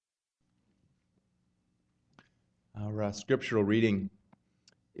Our scriptural reading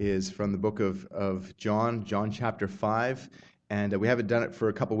is from the book of John, John chapter 5. And we haven't done it for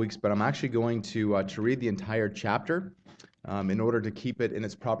a couple weeks, but I'm actually going to read the entire chapter in order to keep it in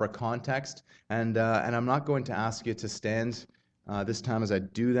its proper context. And I'm not going to ask you to stand this time as I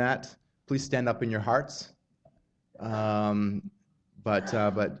do that. Please stand up in your hearts. But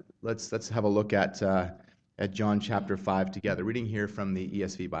let's have a look at John chapter 5 together. Reading here from the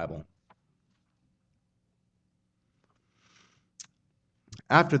ESV Bible.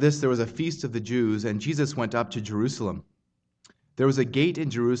 After this, there was a feast of the Jews, and Jesus went up to Jerusalem. There was a gate in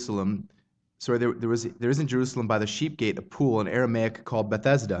Jerusalem. There is in Jerusalem by the sheep gate a pool in Aramaic called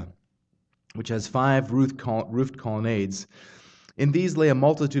Bethesda, which has 5 roofed colonnades. In these lay a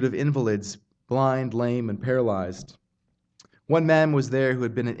multitude of invalids, blind, lame, and paralyzed. One man was there who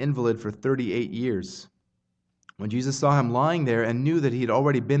had been an invalid for 38 years. When Jesus saw him lying there and knew that he had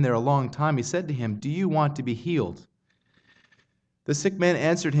already been there a long time, he said to him, "Do you want to be healed?" The sick man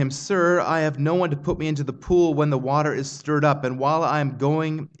answered him, "Sir, I have no one to put me into the pool when the water is stirred up, and while I am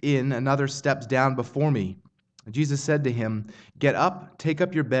going in, another steps down before me." Jesus said to him, "Get up, take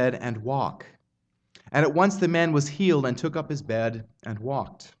up your bed, and walk." And at once the man was healed and took up his bed and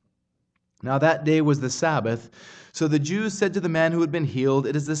walked. Now that day was the Sabbath. So the Jews said to the man who had been healed,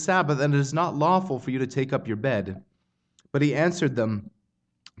 "It is the Sabbath, and it is not lawful for you to take up your bed." But he answered them,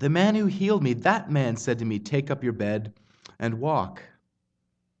 "The man who healed me, that man said to me, 'Take up your bed and walk.'"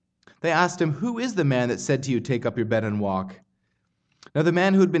 They asked him, "Who is the man that said to you, 'Take up your bed and walk'?" Now the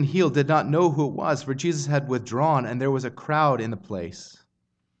man who had been healed did not know who it was, for Jesus had withdrawn, and there was a crowd in the place.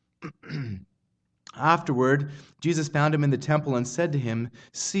 Afterward, Jesus found him in the temple and said to him,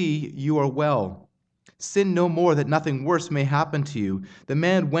 "See, you are well. Sin no more, that nothing worse may happen to you." The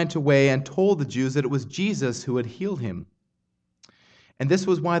man went away and told the Jews that it was Jesus who had healed him. And this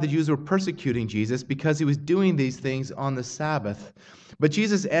was why the Jews were persecuting Jesus, because he was doing these things on the Sabbath. But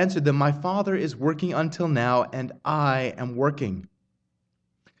Jesus answered them, "My Father is working until now, and I am working."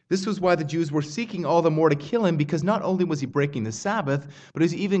 This was why the Jews were seeking all the more to kill him, because not only was he breaking the Sabbath, but he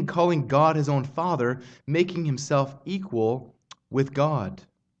was even calling God his own Father, making himself equal with God.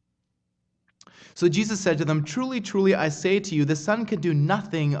 So Jesus said to them, "Truly, truly, I say to you, the Son can do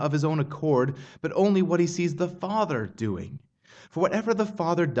nothing of his own accord, but only what he sees the Father doing. For whatever the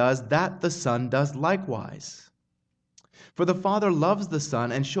Father does, that the Son does likewise. For the Father loves the Son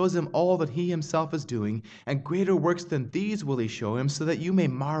and shows him all that he himself is doing, and greater works than these will he show him, so that you may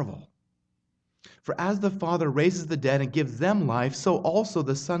marvel. For as the Father raises the dead and gives them life, so also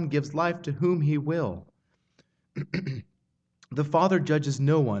the Son gives life to whom he will. The Father judges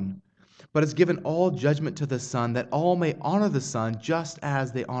no one, but has given all judgment to the Son, that all may honor the Son just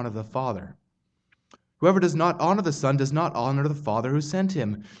as they honor the Father. Whoever does not honor the Son does not honor the Father who sent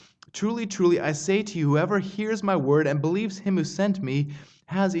him. Truly, truly, I say to you, whoever hears my word and believes him who sent me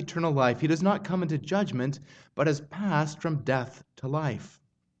has eternal life. He does not come into judgment, but has passed from death to life.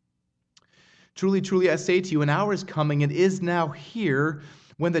 Truly, truly, I say to you, an hour is coming and is now here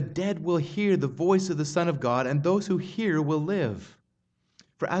when the dead will hear the voice of the Son of God, and those who hear will live.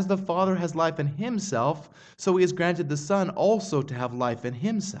 For as the Father has life in himself, so he has granted the Son also to have life in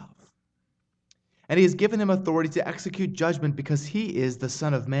himself. And he has given him authority to execute judgment, because he is the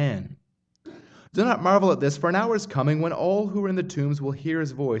Son of Man. Do not marvel at this, for an hour is coming when all who are in the tombs will hear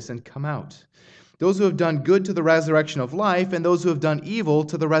his voice and come out. Those who have done good to the resurrection of life, and those who have done evil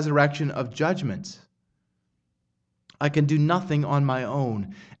to the resurrection of judgment. I can do nothing on my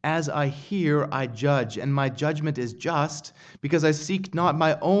own. As I hear, I judge, and my judgment is just, because I seek not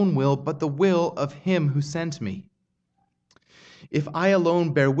my own will, but the will of him who sent me. If I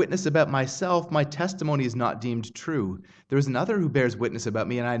alone bear witness about myself, my testimony is not deemed true. There is another who bears witness about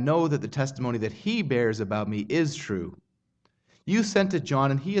me, and I know that the testimony that he bears about me is true. You sent to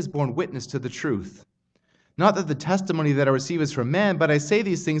John, and he has borne witness to the truth. Not that the testimony that I receive is from man, but I say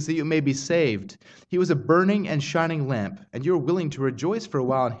these things that you may be saved. He was a burning and shining lamp, and you are willing to rejoice for a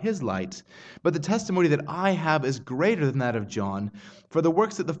while in his light. But the testimony that I have is greater than that of John, for the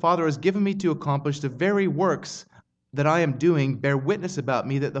works that the Father has given me to accomplish, the very works that I am doing, bear witness about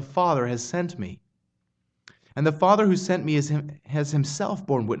me that the Father has sent me. And the Father who sent me has himself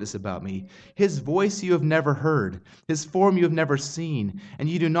borne witness about me. His voice you have never heard, his form you have never seen, and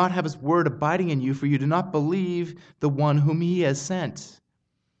you do not have his word abiding in you, for you do not believe the one whom he has sent.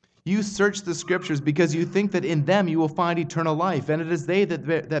 You search the Scriptures because you think that in them you will find eternal life, and it is they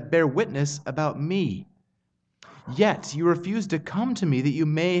that bear witness about me. Yet you refuse to come to me that you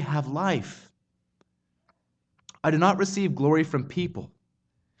may have life. I do not receive glory from people,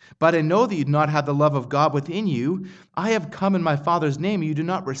 but I know that you do not have the love of God within you. I have come in my Father's name, and you do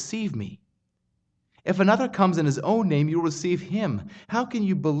not receive me. If another comes in his own name, you will receive him. How can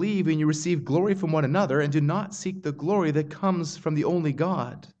you believe and you receive glory from one another and do not seek the glory that comes from the only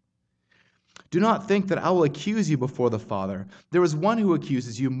God? Do not think that I will accuse you before the Father. There is one who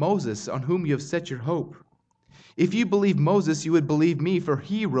accuses you, Moses, on whom you have set your hope. If you believe Moses, you would believe me, for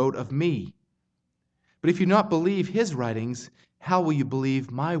he wrote of me. But if you do not believe his writings, how will you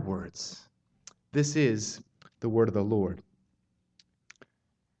believe my words? This is the word of the Lord.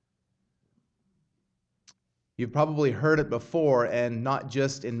 You've probably heard it before, and not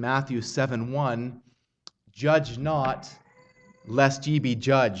just in Matthew 7:1, judge not, lest ye be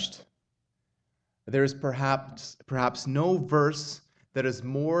judged. There is perhaps no verse that is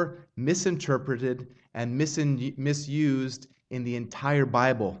more misinterpreted and misused in the entire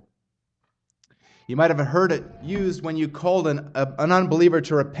Bible. You might have heard it used when you called an unbeliever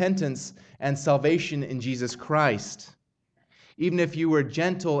to repentance and salvation in Jesus Christ. Even if you were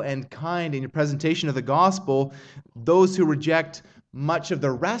gentle and kind in your presentation of the gospel, those who reject much of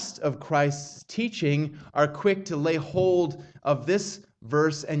the rest of Christ's teaching are quick to lay hold of this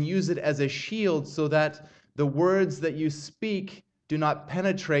verse and use it as a shield so that the words that you speak do not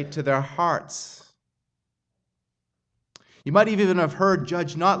penetrate to their hearts. You might even have heard,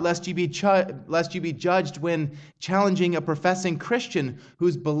 judge not lest you be judged, when challenging a professing Christian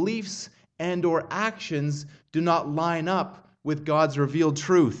whose beliefs and or actions do not line up with God's revealed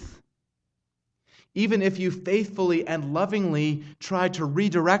truth. Even if you faithfully and lovingly try to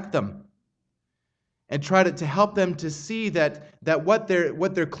redirect them and try to help them to see that what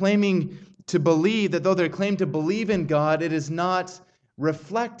they're claiming to believe, that though they claim to believe in God, it is not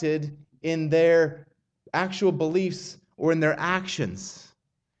reflected in their actual beliefs or in their actions.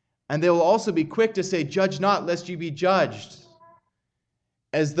 And they will also be quick to say, judge not lest you be judged,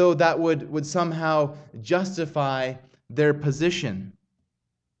 as though that would somehow justify their position.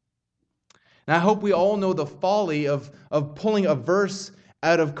 And I hope we all know the folly of pulling a verse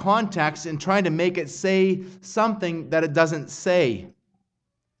out of context and trying to make it say something that it doesn't say.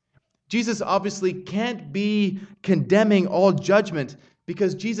 Jesus obviously can't be condemning all judgment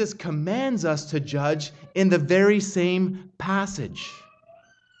because Jesus commands us to judge in the very same passage.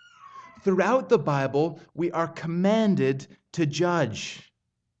 Throughout the Bible, we are commanded to judge.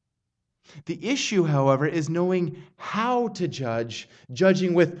 The issue, however, is knowing how to judge,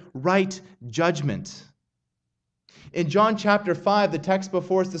 judging with right judgment. In John chapter 5, the text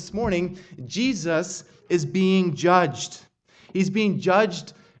before us this morning, Jesus is being judged. He's being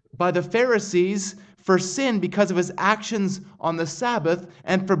judged by the Pharisees for sin because of his actions on the Sabbath,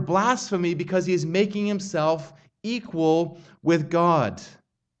 and for blasphemy because he is making himself equal with God.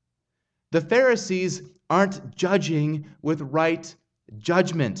 The Pharisees aren't judging with right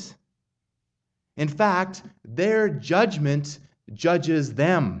judgment. In fact, their judgment judges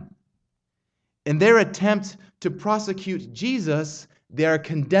them. In their attempt to prosecute Jesus, they are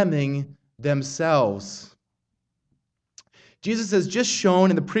condemning themselves. Jesus has just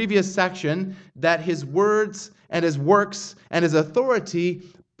shown in the previous section that his words and his works and his authority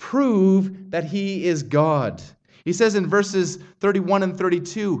prove that he is God. He says in verses 31 and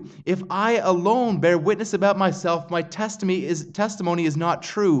 32, if I alone bear witness about myself, my testimony is not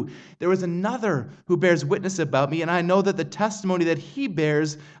true. There is another who bears witness about me, and I know that the testimony that he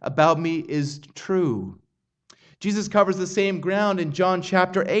bears about me is true. Jesus covers the same ground in John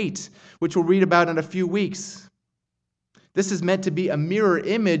chapter 8, which we'll read about in a few weeks. This is meant to be a mirror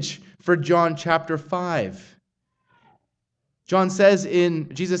image for John chapter 5. Jesus says in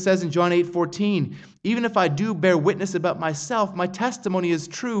John 8:14, even if I do bear witness about myself, my testimony is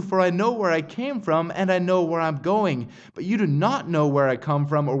true, for I know where I came from and I know where I'm going. But you do not know where I come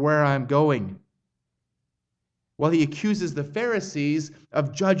from or where I'm going. Well, he accuses the Pharisees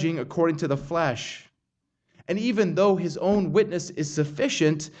of judging according to the flesh. And even though his own witness is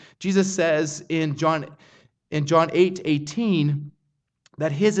sufficient, Jesus says in John 8:18,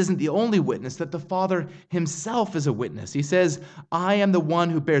 that his isn't the only witness, that the Father himself is a witness. He says, I am the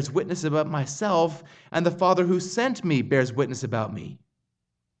one who bears witness about myself, and the Father who sent me bears witness about me.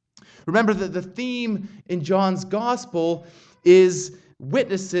 Remember that the theme in John's gospel is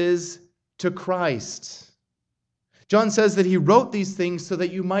witnesses to Christ. John says that he wrote these things so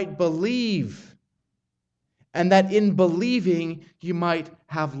that you might believe, and that in believing you might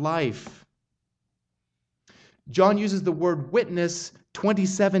have life. John uses the word witness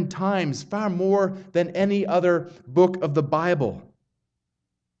 27 times, far more than any other book of the Bible.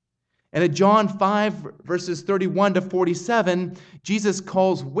 And in John 5, verses 31 to 47, Jesus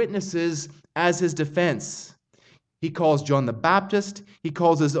calls witnesses as his defense. He calls John the Baptist, he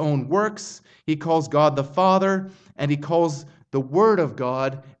calls his own works, he calls God the Father, and he calls the Word of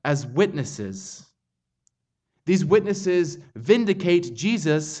God as witnesses. These witnesses vindicate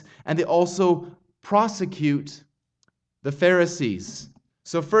Jesus, and they also prosecute the Pharisees.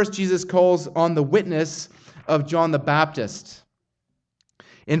 So first, Jesus calls on the witness of John the Baptist.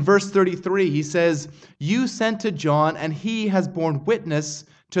 In verse 33, he says, "You sent to John, and he has borne witness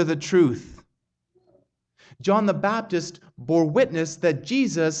to the truth." John the Baptist bore witness that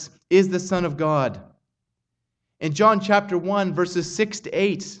Jesus is the Son of God. In John chapter 1, verses 6 to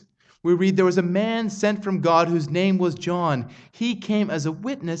 8, we read, "There was a man sent from God whose name was John. He came as a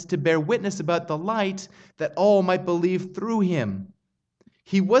witness to bear witness about the light, that all might believe through him.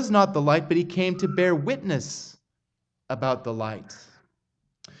 He was not the light, but he came to bear witness about the light."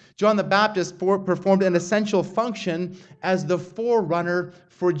 John the Baptist performed an essential function as the forerunner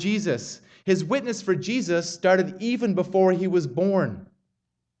for Jesus. His witness for Jesus started even before he was born,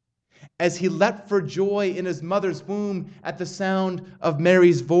 as he leapt for joy in his mother's womb at the sound of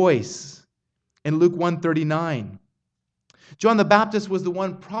Mary's voice in Luke 1:39. John the Baptist was the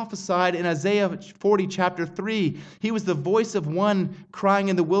one prophesied in Isaiah 40, chapter 3. He was the voice of one crying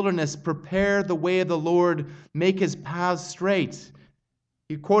in the wilderness, "Prepare the way of the Lord, make his paths straight."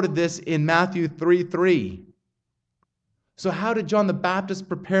 He quoted this in Matthew 3:3. So how did John the Baptist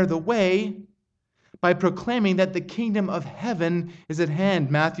prepare the way? By proclaiming that the kingdom of heaven is at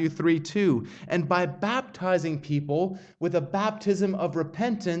hand, Matthew 3:2, and by baptizing people with a baptism of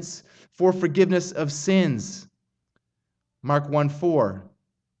repentance for forgiveness of sins, Mark 1:4.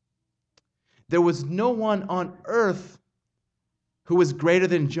 There was no one on earth who was greater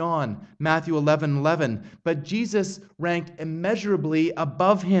than John, Matthew 11:11, but Jesus ranked immeasurably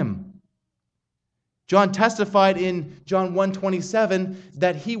above him. John testified in John 1:27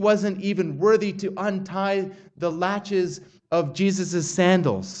 that he wasn't even worthy to untie the latches of Jesus'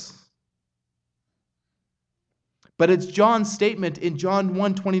 sandals. But it's John's statement in John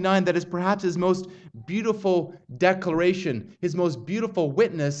 1:29 that is perhaps his most beautiful declaration, his most beautiful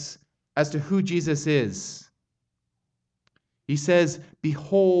witness as to who Jesus is. He says,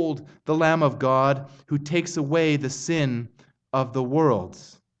 "Behold the Lamb of God who takes away the sin of the world."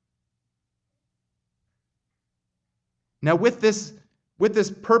 Now, with this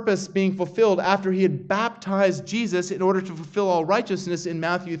purpose being fulfilled, after he had baptized Jesus in order to fulfill all righteousness in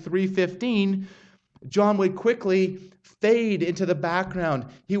Matthew 3:15, John would quickly fade into the background.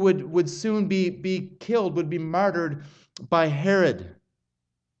 He would soon be killed, would be martyred by Herod.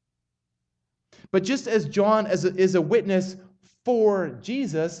 But just as John is a witness for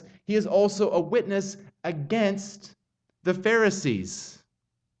Jesus, he is also a witness against the Pharisees.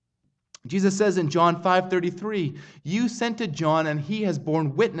 Jesus says in John 5:33, "You sent to John, and he has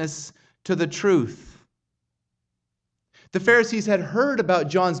borne witness to the truth." The Pharisees had heard about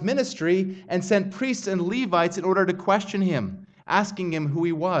John's ministry and sent priests and Levites in order to question him, asking him who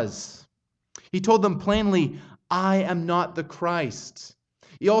he was. He told them plainly, "I am not the Christ."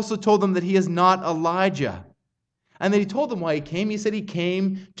 He also told them that he is not Elijah. And then he told them why he came. He said he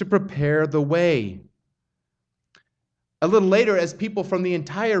came to prepare the way. A little later, as people from the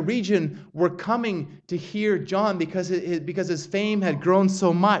entire region were coming to hear John because his fame had grown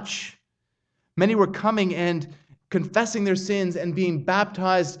so much, many were coming and confessing their sins and being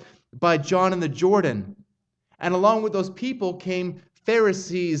baptized by John in the Jordan. And along with those people came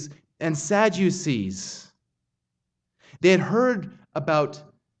Pharisees and Sadducees. They had heard about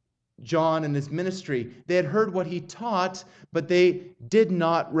John and his ministry. They had heard what he taught, but they did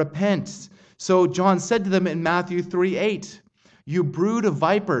not repent. So John said to them in Matthew 3:8, "You brood of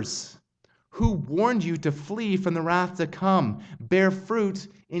vipers, who warned you to flee from the wrath to come? Bear fruit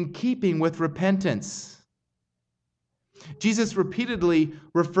in keeping with repentance." Jesus repeatedly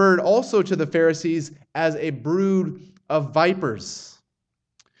referred also to the Pharisees as a brood of vipers.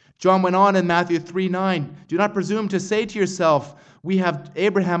 John went on in Matthew 3:9, "Do not presume to say to yourself, 'We have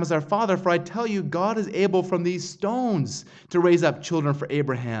Abraham as our father,' for I tell you, God is able from these stones to raise up children for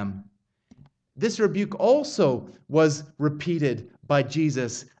Abraham." This rebuke also was repeated by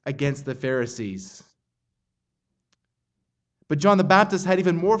Jesus against the Pharisees. But John the Baptist had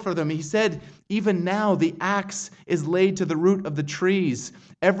even more for them. He said, "Even now the axe is laid to the root of the trees.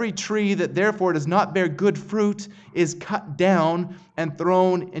 Every tree that therefore does not bear good fruit is cut down and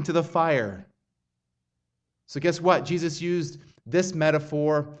thrown into the fire." So guess what? Jesus used this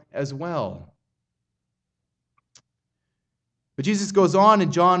metaphor as well. But Jesus goes on in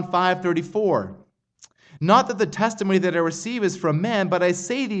John 5:34, "Not that the testimony that I receive is from men, but I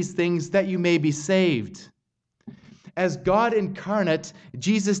say these things that you may be saved." As God incarnate,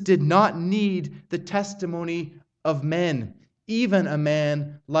 Jesus did not need the testimony of men, even a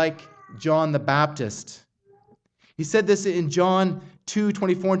man like John the Baptist. He said this in John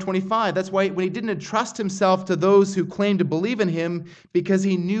 2:24 and 25. That's why when he didn't entrust himself to those who claimed to believe in him, because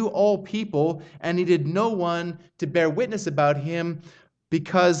he knew all people and needed no one to bear witness about him,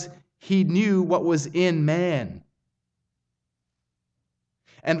 because he knew what was in man.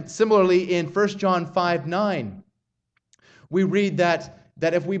 And similarly in 1 John 5:9, we read that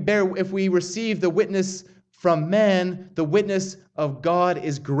if we receive the witness from man, the witness of God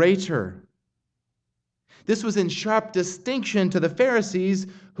is greater. This was in sharp distinction to the Pharisees,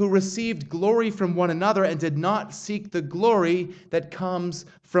 who received glory from one another and did not seek the glory that comes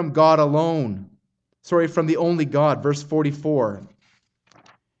from God alone. From the only God. Verse 44.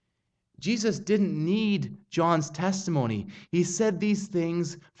 Jesus didn't need John's testimony. He said these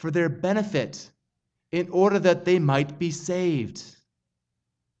things for their benefit, in order that they might be saved.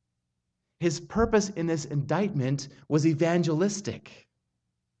 His purpose in this indictment was evangelistic.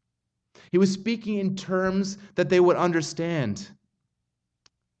 He was speaking in terms that they would understand.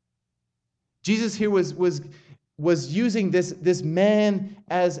 Jesus here was using this man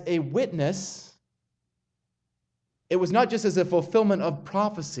as a witness. It was not just as a fulfillment of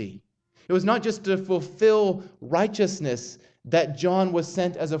prophecy. It was not just to fulfill righteousness that John was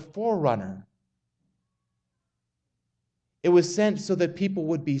sent as a forerunner. It was sent so that people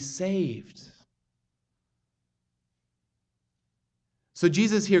would be saved. So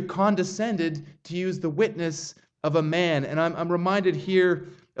Jesus here condescended to use the witness of a man. And I'm reminded here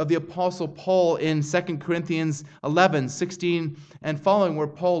of the Apostle Paul in 2 Corinthians 11:16 and following, where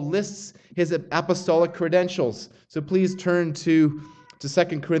Paul lists his apostolic credentials. So please turn to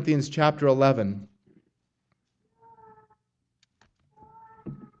 2 Corinthians chapter 11.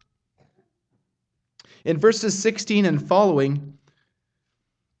 In verses 16 and following,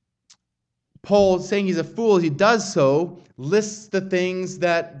 Paul, saying he's a fool, he does so, lists the things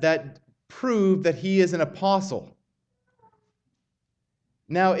that prove that he is an apostle.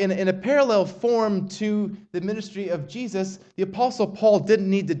 Now, in a parallel form to the ministry of Jesus, the Apostle Paul didn't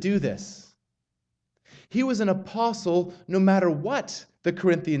need to do this. He was an apostle no matter what the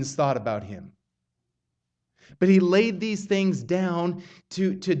Corinthians thought about him. But he laid these things down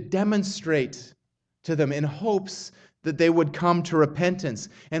to demonstrate to them in hopes that they would come to repentance,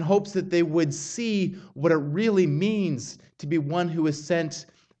 in hopes that they would see what it really means to be one who is sent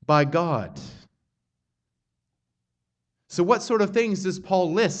by God. So what sort of things does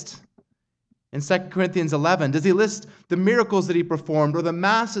Paul list in 2 Corinthians 11? Does he list the miracles that he performed, or the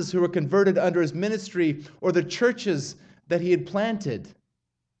masses who were converted under his ministry, or the churches that he had planted?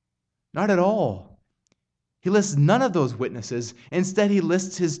 Not at all. He lists none of those witnesses. Instead, he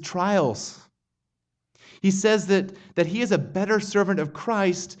lists his trials. He says that he is a better servant of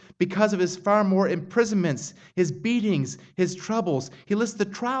Christ because of his far more imprisonments, his beatings, his troubles. He lists the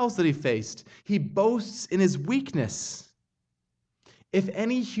trials that he faced. He boasts in his weakness. If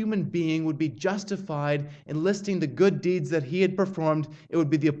any human being would be justified in listing the good deeds that he had performed, it would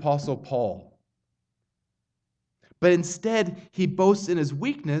be the Apostle Paul. But instead, he boasts in his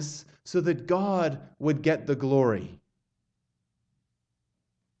weakness so that God would get the glory.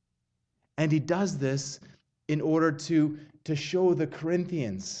 And he does this in order to show the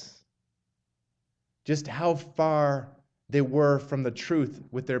Corinthians just how far they were from the truth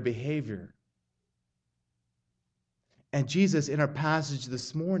with their behavior. And Jesus, in our passage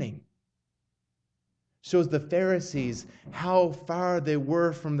this morning, shows the Pharisees how far they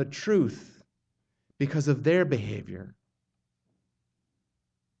were from the truth because of their behavior.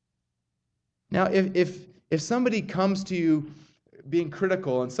 Now, if somebody comes to you being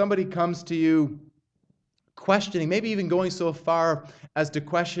critical, and somebody comes to you questioning, maybe even going so far as to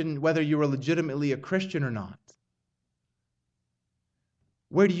question whether you are legitimately a Christian or not,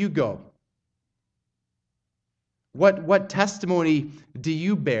 where do you go? What testimony do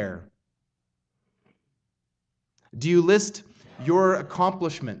you bear? Do you list your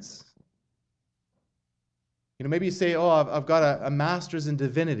accomplishments? Maybe you say, I've got a master's in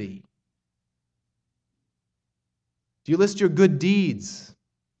divinity. Do you list your good deeds?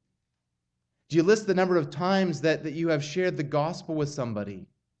 Do you list the number of times that you have shared the gospel with somebody?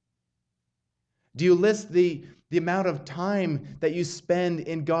 Do you list the amount of time that you spend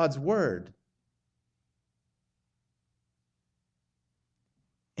in God's word?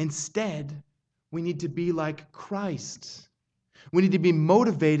 Instead, we need to be like Christ. We need to be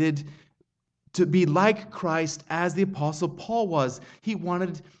motivated to be like Christ as the Apostle Paul was. He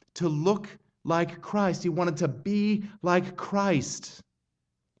wanted to look like Christ. He wanted to be like Christ.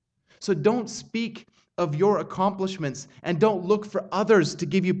 So don't speak of your accomplishments and don't look for others to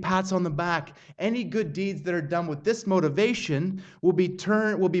give you pats on the back. Any good deeds that are done with this motivation will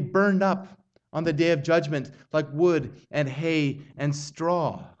be burned up on the day of judgment like wood and hay and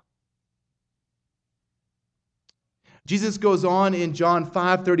straw. Jesus goes on in John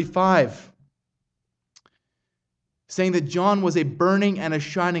 5:35, saying that John was a burning and a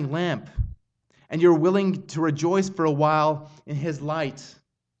shining lamp, and you're willing to rejoice for a while in his light.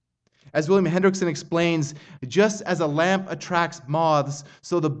 As William Hendrickson explains, just as a lamp attracts moths,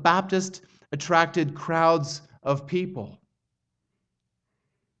 so the Baptist attracted crowds of people,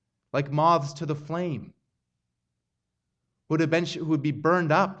 like moths to the flame, who would be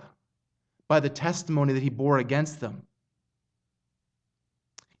burned up by the testimony that he bore against them.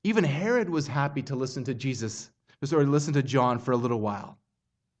 Even Herod was happy to listen to John for a little while.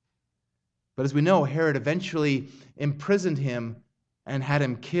 But as we know, Herod eventually imprisoned him and had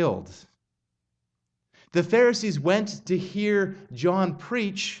him killed. The Pharisees went to hear John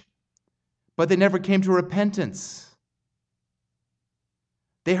preach, but they never came to repentance.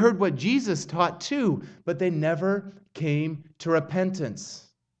 They heard what Jesus taught too, but they never came to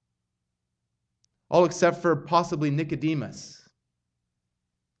repentance. All except for possibly Nicodemus.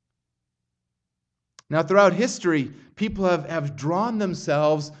 Now, throughout history, people have drawn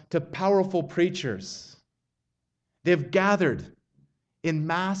themselves to powerful preachers. They've gathered in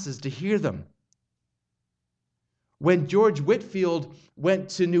masses to hear them. When George Whitefield went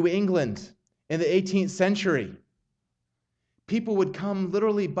to New England in the 18th century, people would come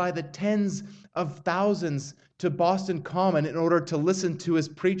literally by the tens of thousands to Boston Common in order to listen to his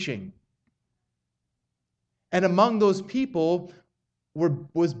preaching. And among those people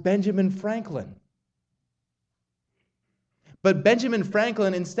was Benjamin Franklin. But Benjamin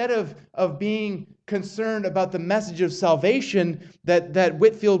Franklin, instead of being concerned about the message of salvation that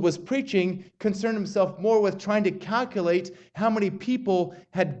Whitefield was preaching, concerned himself more with trying to calculate how many people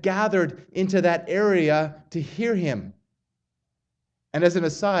had gathered into that area to hear him. And as an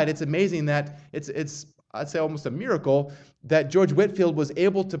aside, it's amazing that it's I'd say almost a miracle that George Whitefield was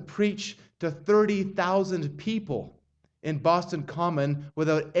able to preach to 30,000 people in Boston Common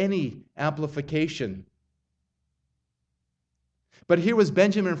without any amplification. But here was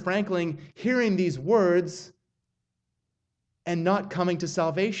Benjamin Franklin hearing these words and not coming to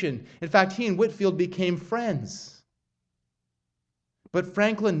salvation. In fact, he and Whitefield became friends. But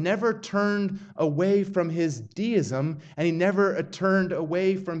Franklin never turned away from his deism, and he never turned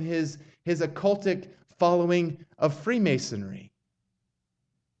away from his occultic following of Freemasonry.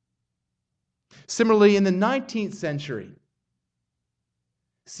 Similarly, in the 19th century,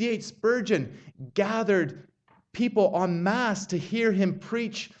 C.H. Spurgeon gathered people en masse to hear him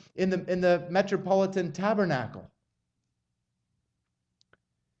preach in the Metropolitan Tabernacle.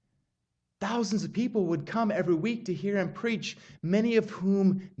 Thousands of people would come every week to hear him preach, many of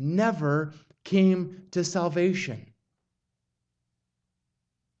whom never came to salvation.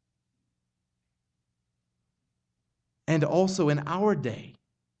 And also in our day,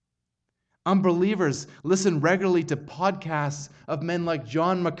 unbelievers listen regularly to podcasts of men like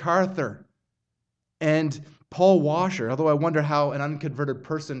John MacArthur and Paul Washer, although I wonder how an unconverted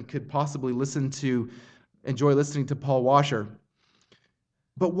person could possibly enjoy listening to Paul Washer.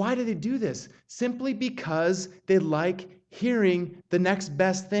 But why do they do this? Simply because they like hearing the next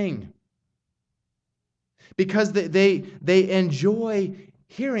best thing. Because they enjoy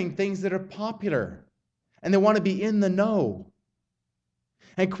hearing things that are popular, and they want to be in the know.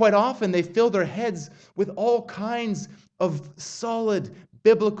 And quite often they fill their heads with all kinds of solid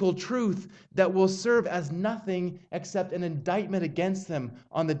biblical truth that will serve as nothing except an indictment against them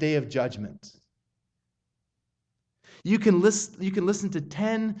on the day of judgment. You can listen to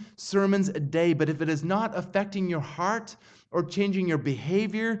 10 sermons a day, but if it is not affecting your heart or changing your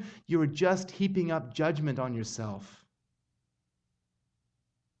behavior, you are just heaping up judgment on yourself.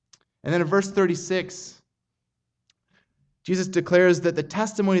 And then in verse 36, Jesus declares that the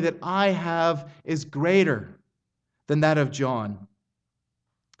testimony that I have is greater than that of John.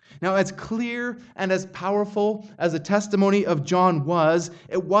 Now, as clear and as powerful as the testimony of John was,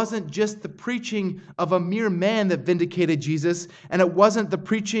 it wasn't just the preaching of a mere man that vindicated Jesus, and it wasn't the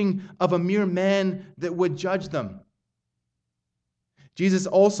preaching of a mere man that would judge them. Jesus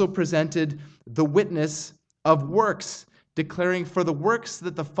also presented the witness of works, declaring, "For the works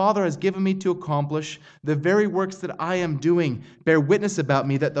that the Father has given me to accomplish, the very works that I am doing, bear witness about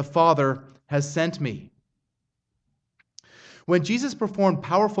me that the Father has sent me." When Jesus performed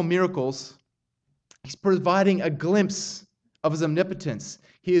powerful miracles, he's providing a glimpse of his omnipotence.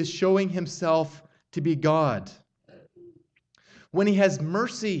 He is showing himself to be God. When he has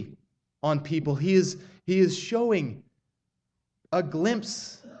mercy on people, he is showing a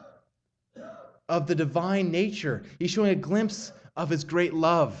glimpse of the divine nature. He's showing a glimpse of his great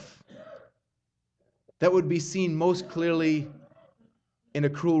love. that would be seen most clearly in a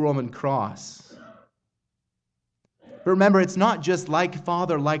cruel Roman cross. But remember, it's not just like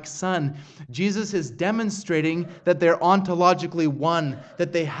Father, like Son. Jesus is demonstrating that they're ontologically one,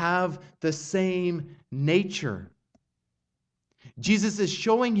 that they have the same nature. Jesus is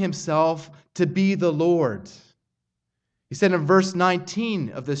showing himself to be the Lord. He said in verse 19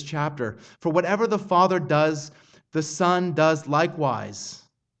 of this chapter, "For whatever the Father does, the Son does likewise."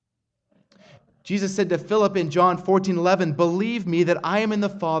 Jesus said to Philip in John 14:11, "Believe me that I am in the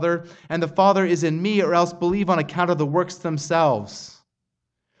Father, and the Father is in me, or else believe on account of the works themselves."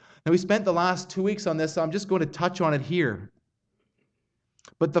 Now, we spent the last 2 weeks on this, so I'm just going to touch on it here.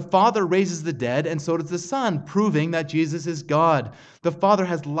 But the Father raises the dead, and so does the Son, proving that Jesus is God. The Father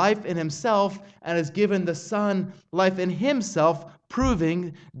has life in himself and has given the Son life in himself,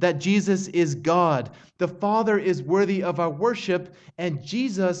 proving that Jesus is God. The Father is worthy of our worship, and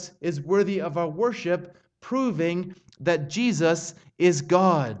Jesus is worthy of our worship, proving that Jesus is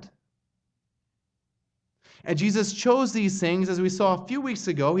God. And Jesus chose these things, as we saw a few weeks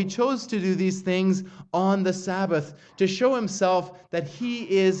ago. He chose to do these things on the Sabbath to show himself that he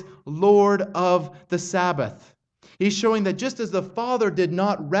is Lord of the Sabbath. He's showing that just as the Father did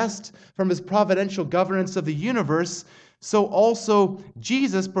not rest from his providential governance of the universe, so also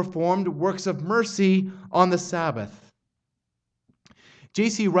Jesus performed works of mercy on the Sabbath.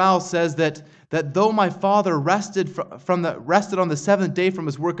 J.C. Ryle says that though my Father rested on the seventh day from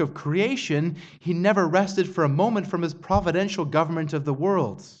his work of creation, he never rested for a moment from his providential government of the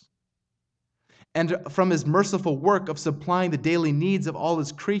world and from his merciful work of supplying the daily needs of all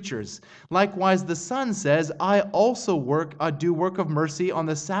his creatures. Likewise, the Son says, I also do work of mercy on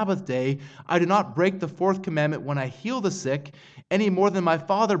the Sabbath day. I do not break the fourth commandment when I heal the sick, any more than my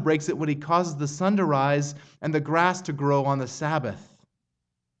Father breaks it when he causes the sun to rise and the grass to grow on the Sabbath.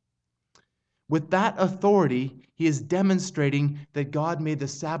 With that authority, he is demonstrating that God made the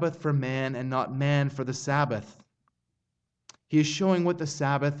Sabbath for man and not man for the Sabbath. He is showing what the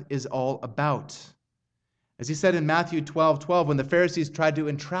Sabbath is all about. As he said in Matthew 12:12, when the Pharisees tried to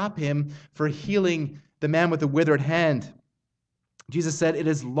entrap him for healing the man with the withered hand, Jesus said, "It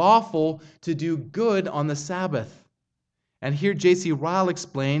is lawful to do good on the Sabbath." And here J.C. Ryle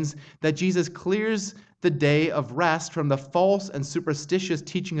explains that Jesus clears the day of rest from the false and superstitious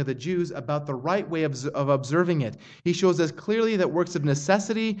teaching of the Jews about the right way of observing it. He shows us clearly that works of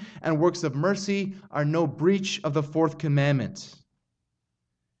necessity and works of mercy are no breach of the fourth commandment.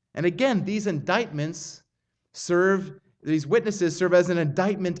 And again, these witnesses serve as an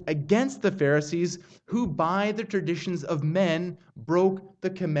indictment against the Pharisees who, by the traditions of men, broke the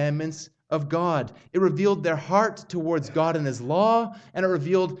commandments of God. It revealed their heart towards God and his law, and it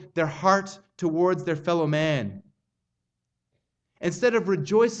revealed their heart towards their fellow man. Instead of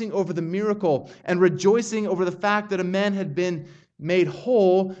rejoicing over the miracle and rejoicing over the fact that a man had been made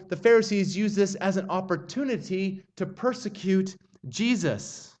whole, the Pharisees used this as an opportunity to persecute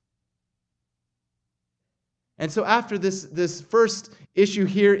Jesus. And so after this first issue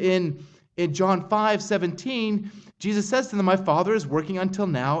here in John 5:17, Jesus says to them, my Father is working until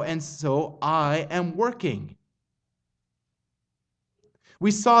now, and so I am working. We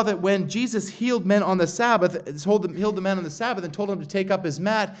saw that when Jesus healed men on the Sabbath, healed the man on the Sabbath and told him to take up his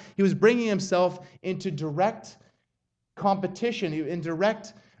mat, he was bringing himself into direct competition, in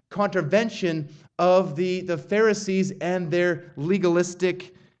direct contravention of the Pharisees and their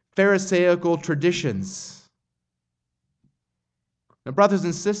legalistic Pharisaical traditions. Now, brothers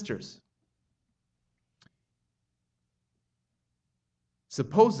and sisters,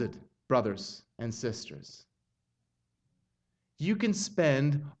 supposed brothers and sisters, you can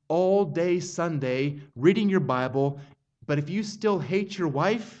spend all day Sunday reading your Bible, but if you still hate your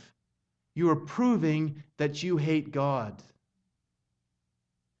wife, you are proving that you hate God.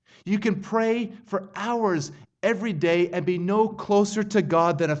 You can pray for hours every day and be no closer to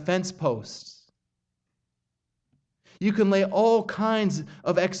God than a fence post. You can lay all kinds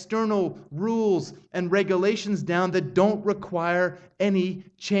of external rules and regulations down that don't require any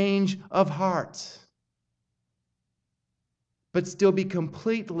change of heart, but still be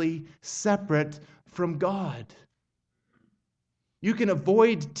completely separate from God. You can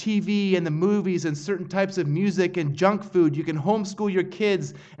avoid TV and the movies and certain types of music and junk food. You can homeschool your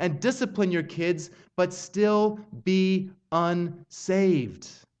kids and discipline your kids, but still be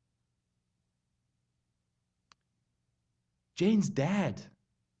unsaved. Jane's dad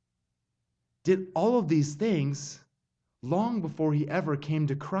did all of these things long before he ever came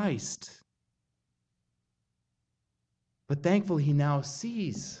to Christ. But thankfully, he now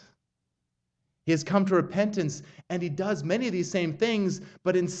sees. He has come to repentance, and he does many of these same things,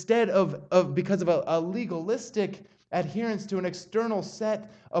 but instead of because of a legalistic adherence to an external set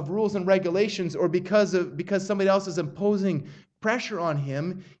of rules and regulations, or because somebody else is imposing pressure on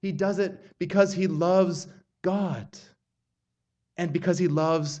him, he does it because he loves God and because he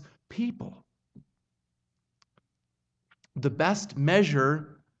loves people. The best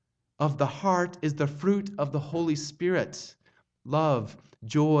measure of the heart is the fruit of the Holy Spirit: love,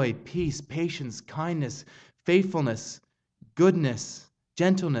 joy, peace, patience, kindness, faithfulness, goodness,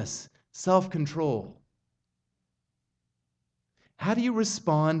 gentleness, self-control. How do you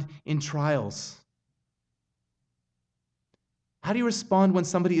respond in trials? How do you respond when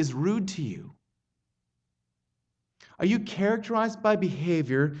somebody is rude to you? Are you characterized by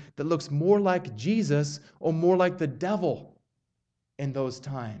behavior that looks more like Jesus or more like the devil in those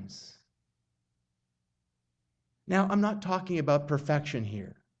times? Now, I'm not talking about perfection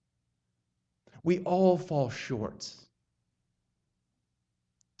here. We all fall short.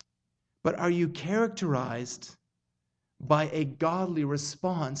 But are you characterized by a godly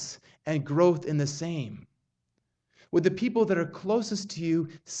response and growth in the same? Would the people that are closest to you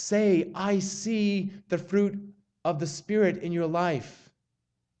say, "I see the fruit of the Spirit in your life"?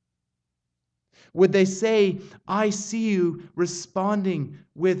 Would they say, "I see you responding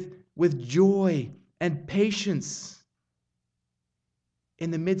with joy and patience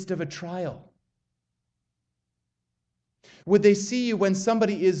in the midst of a trial"? Would they see you when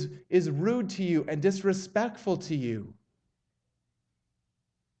somebody is rude to you and disrespectful to you?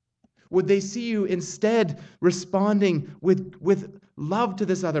 Would they see you instead responding with love to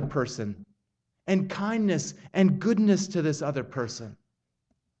this other person and kindness and goodness to this other person?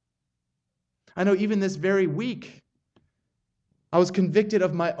 I know even this very week, I was convicted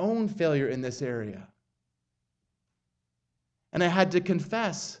of my own failure in this area. And I had to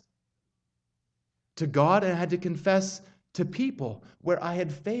confess to God, and I had to confess to people where I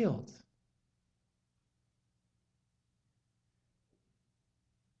had failed.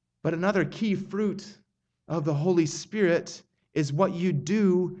 But another key fruit of the Holy Spirit is what you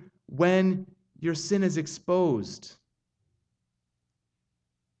do when your sin is exposed.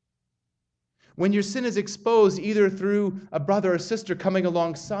 When your sin is exposed, either through a brother or sister coming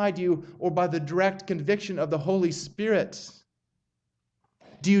alongside you or by the direct conviction of the Holy Spirit,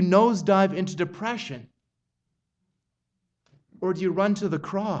 do you nosedive into depression? Or do you run to the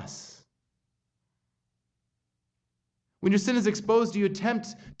cross? When your sin is exposed, do you attempt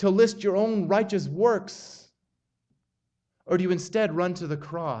to list your own righteous works? Or do you instead run to the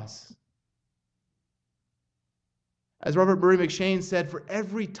cross? As Robert Murray McShane said, for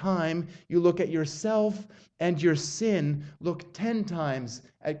every time you look at yourself and your sin, look 10 times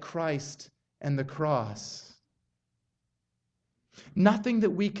at Christ and the cross. Nothing that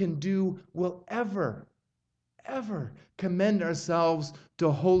we can do will ever commend ourselves to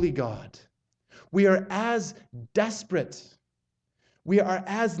a holy God. We are as desperate, we are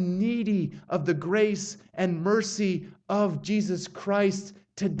as needy of the grace and mercy of Jesus Christ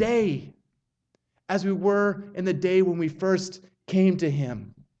today as we were in the day when we first came to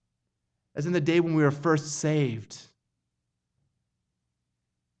him, as in the day when we were first saved.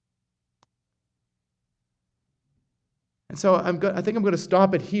 And so I think I'm going to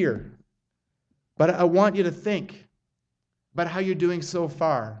stop it here. But I want you to think about how you're doing so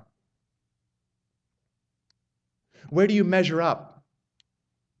far. Where do you measure up?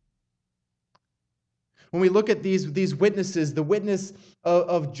 When we look at these witnesses, the witness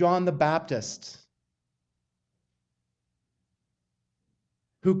of John the Baptist,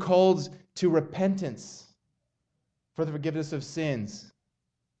 who called to repentance for the forgiveness of sins.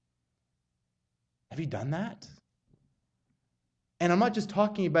 Have you done that? And I'm not just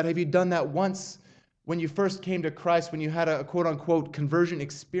talking about have you done that once when you first came to Christ, when you had a quote-unquote conversion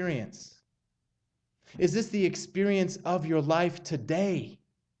experience. Is this the experience of your life today?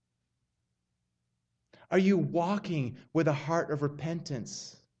 Are you walking with a heart of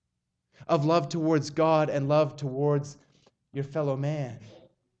repentance, of love towards God and love towards your fellow man?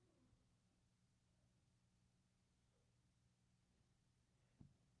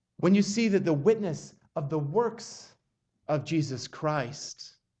 When you see that the witness of the works of Jesus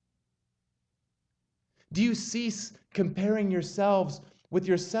Christ, do you cease comparing yourselves with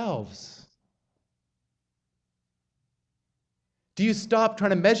yourselves? Do you stop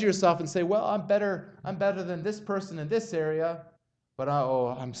trying to measure yourself and say, well, I'm better than this person in this area, but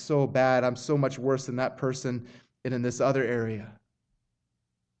I'm so bad, I'm so much worse than that person in this other area?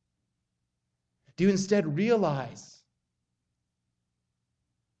 Do you instead realize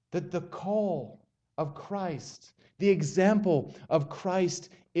that the call of Christ. The example of Christ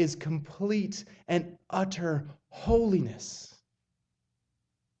is complete and utter holiness.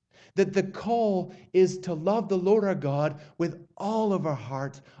 That the call is to love the Lord our God with all of our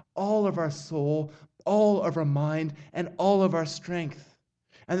heart, all of our soul, all of our mind, and all of our strength.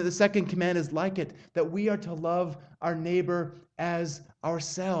 And that the second command is like it, that we are to love our neighbor as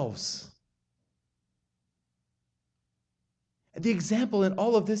ourselves. The example in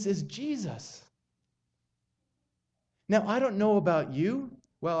all of this is Jesus. Now, I don't know about you.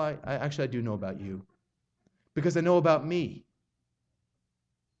 Well, I do know about you, because I know about me.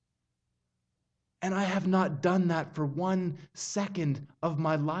 And I have not done that for 1 second of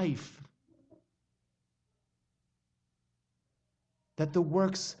my life. That the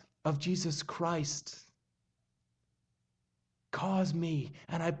works of Jesus Christ cause me,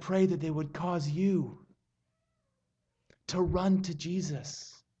 and I pray that they would cause you to run to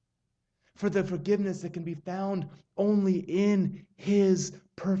Jesus for the forgiveness that can be found only in his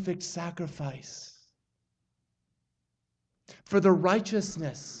perfect sacrifice, for the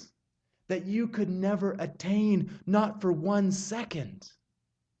righteousness that you could never attain, not for 1 second.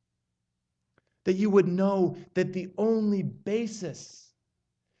 That you would know that the only basis,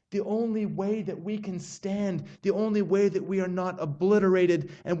 the only way that we can stand, the only way that we are not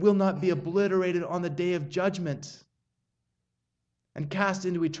obliterated and will not be obliterated on the day of judgment and cast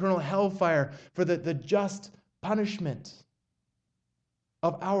into eternal hellfire for the just punishment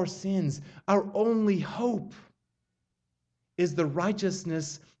of our sins, our only hope is the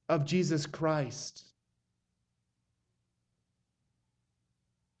righteousness of Jesus Christ.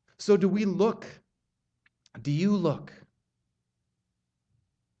 So do you look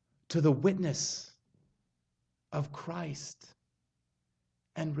to the witness of Christ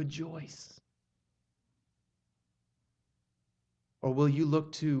and rejoice? Or will you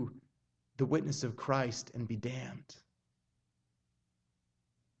look to the witness of Christ and be damned?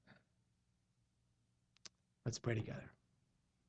 Let's pray together.